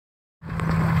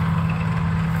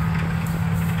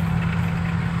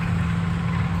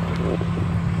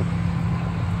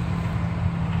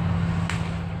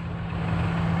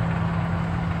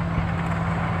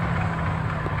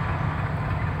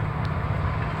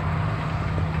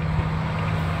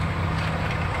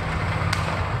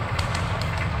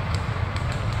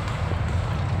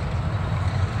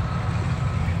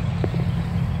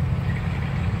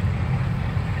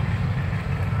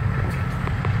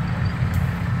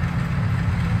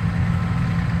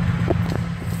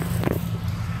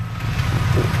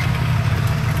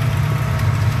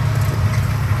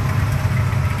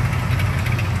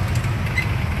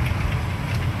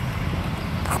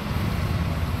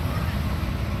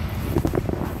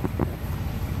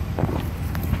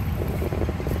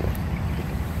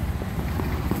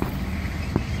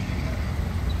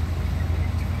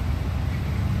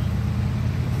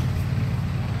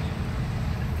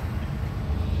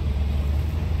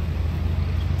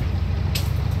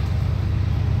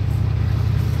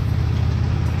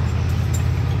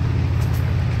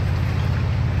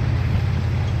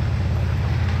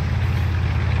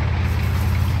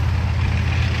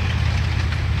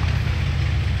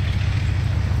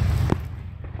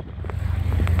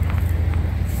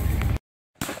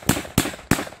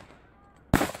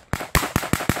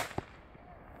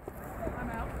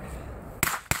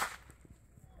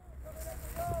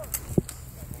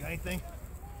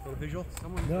Got a visual?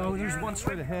 No, there's one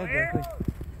straight ahead, I think.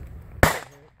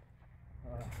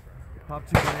 Pop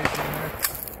 2 grenades in there.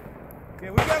 Okay,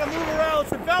 we gotta move around. Let's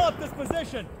develop this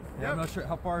position. Yeah, yep. I'm not sure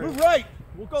how far. Move right.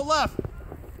 We'll go left.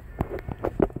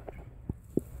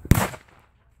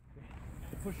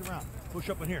 Push around. Push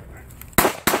up in here.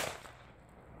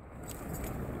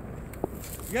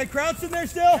 You got Krauts in there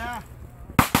still? Yeah.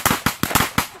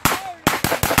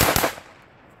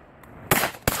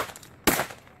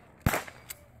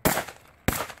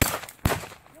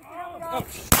 Oh.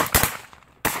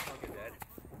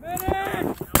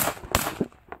 Medic!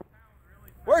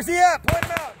 Where's he at? Point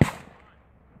him out.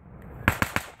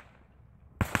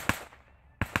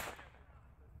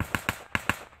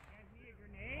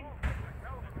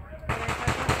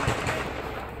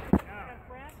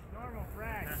 Normal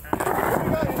frag.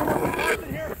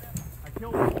 I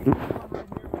killed one right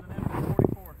here with an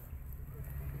M44.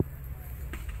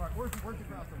 Alright, where's the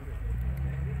Krauts over here?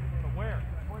 From where?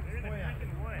 Where's the way at?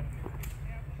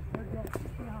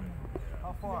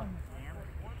 How far?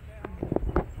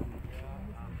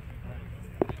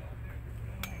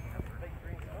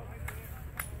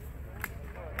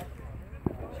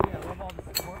 Gee, I love all the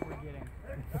support we're getting.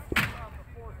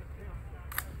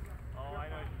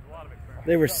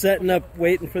 They were setting up,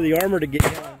 waiting for the armor to get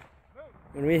down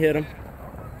when we hit them.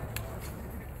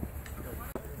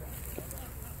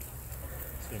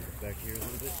 Stand back here a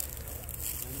little bit.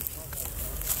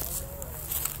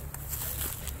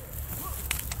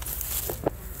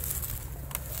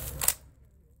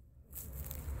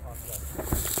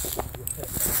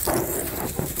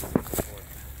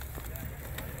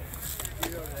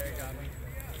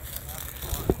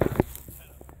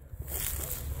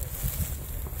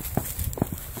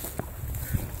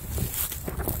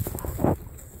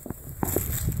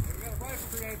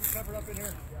 Covered up in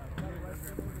here.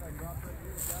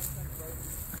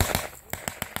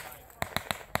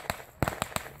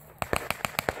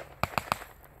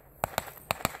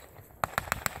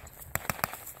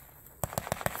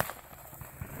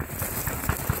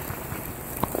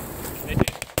 Any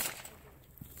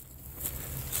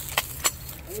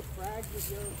frags with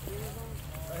your trees on?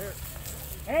 Right here.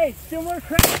 Hey, still more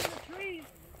cracks in the trees.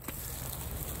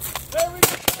 There we go.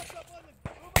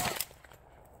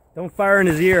 Don't fire in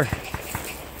his ear.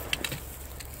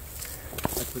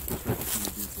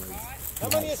 How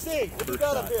many you see? What you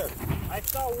got up here? I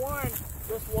saw one.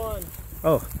 Just one.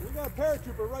 Oh. We got a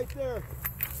paratrooper right there.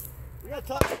 You got to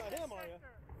talk about him, are you?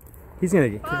 He's going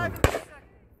to get killed.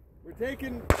 We're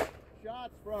taking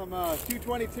shots from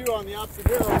 222 on the opposite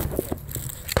hill. Not much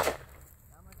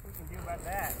we can do about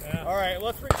that. Yeah. All right,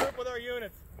 let's regroup with our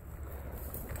units.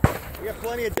 We got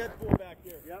plenty of Deadpool back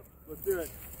here. Yep, let's do it.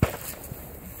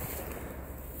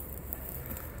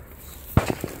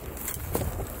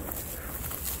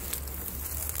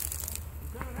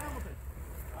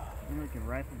 We can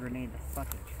rifle grenade the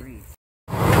fucking trees.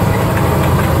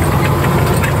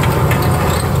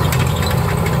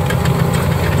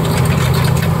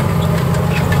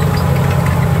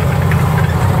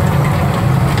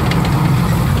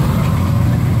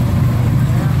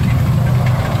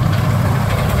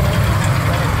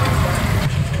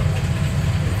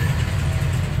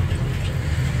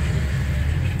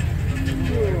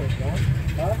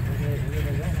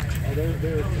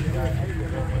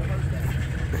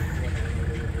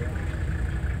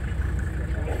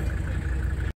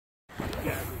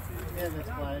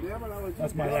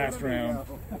 That's my last round.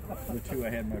 The 2 I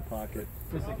had in my pocket.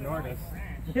 Just ignored us.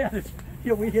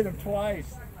 Yeah, we hit him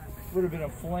twice. Would have been a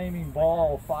flaming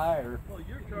ball of fire. Well,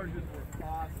 your charges were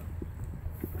awesome.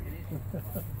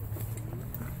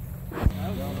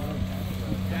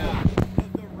 Yeah,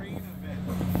 the rain event.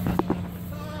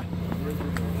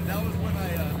 That was when I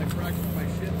practiced my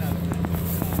shit out of it.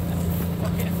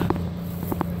 Oh, yeah.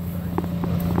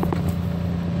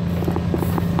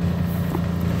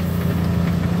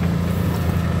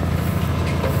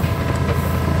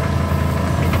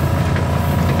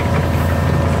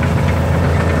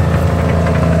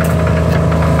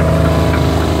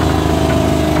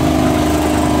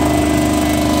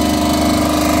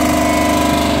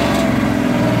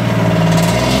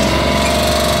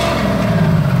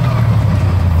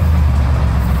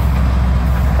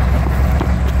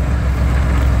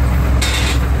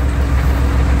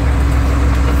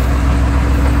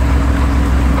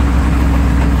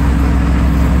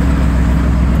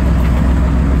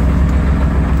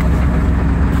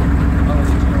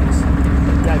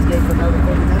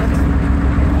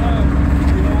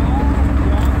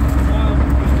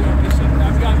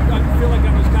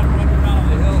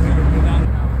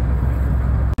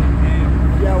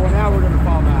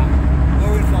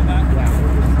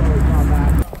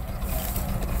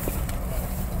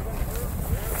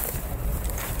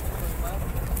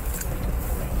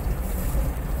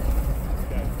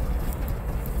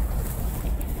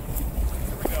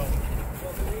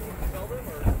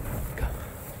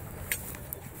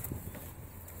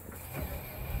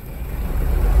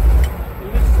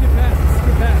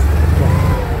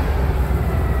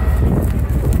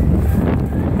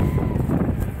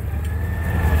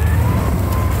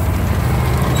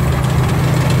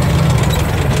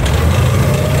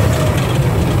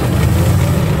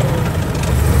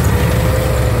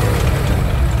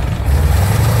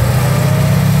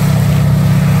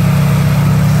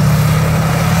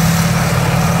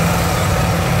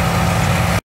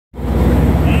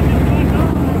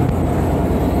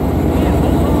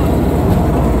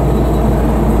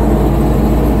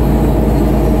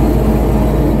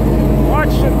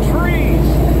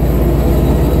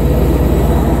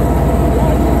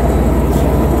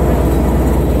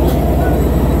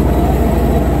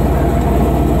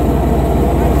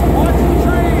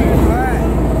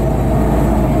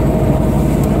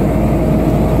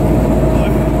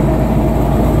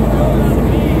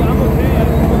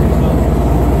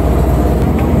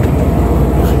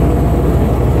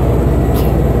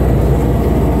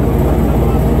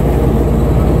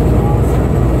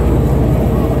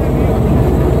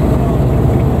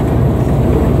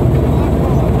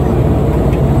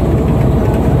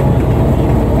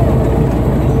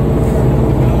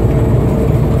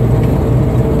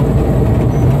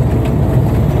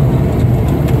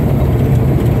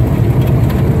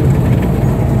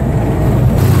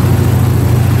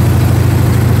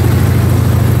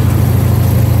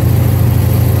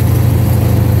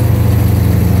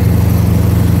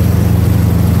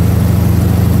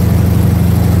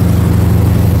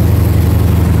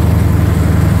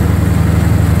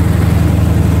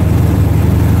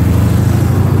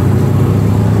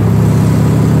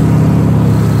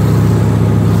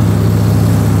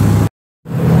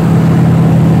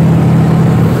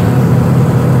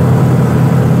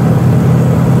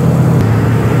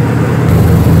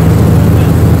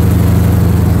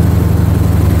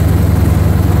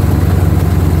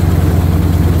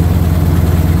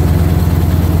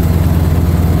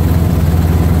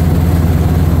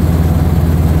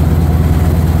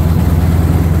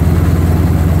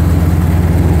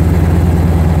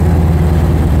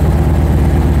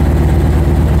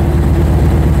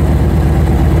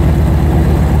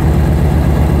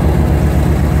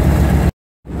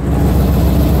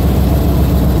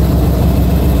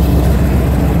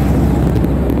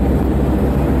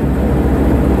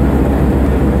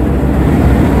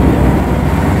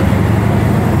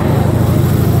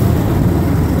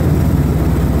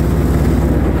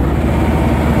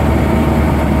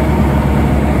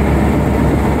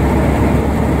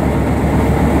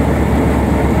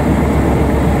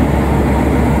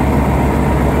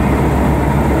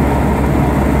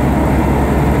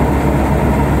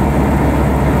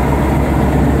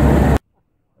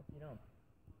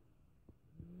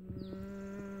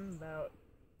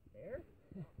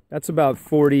 That's about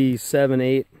 47,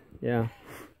 8. Yeah.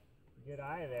 Good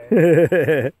eye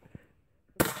there.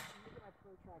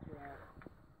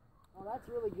 Oh, that's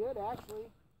really good, actually.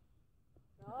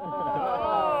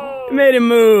 Oh! It made him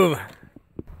move.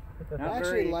 Not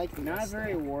actually like the not S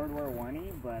very World War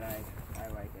I-y, but I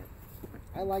like it.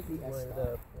 I like the S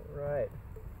style. Right.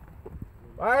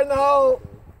 Fire in the hole!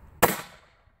 I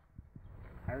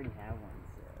already have one,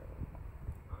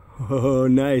 so. Oh,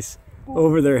 nice.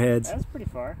 Over their heads. That was pretty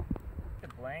far. The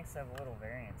blanks have a little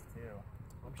variance too.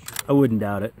 I'm sure. I wouldn't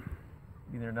doubt it. I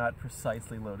mean, they're not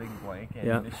precisely loading blank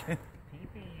ammunition. Yeah.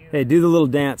 Hey, do the little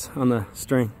dance on the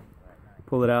string.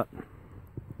 Pull it out.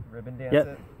 Ribbon dance Yep.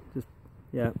 it? Just,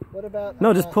 yeah. What about...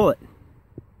 No, just pull it.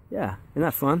 Yeah. Isn't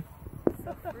that fun?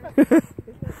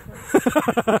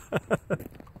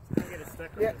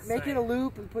 Yeah, make it a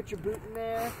loop and put your boot in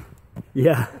there.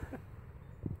 Yeah.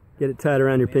 Get it tied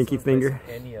around your pinky finger.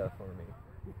 Enya for me.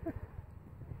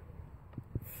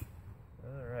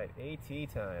 All right, AT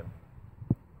time.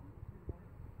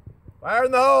 Fire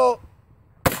in the hole!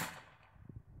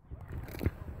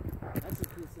 That's a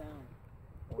cool sound.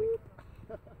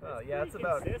 Oh yeah, it's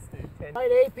about 10.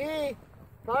 Right, AP,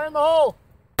 fire in the hole.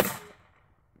 That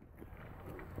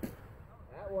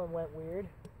one went weird.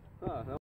 Huh,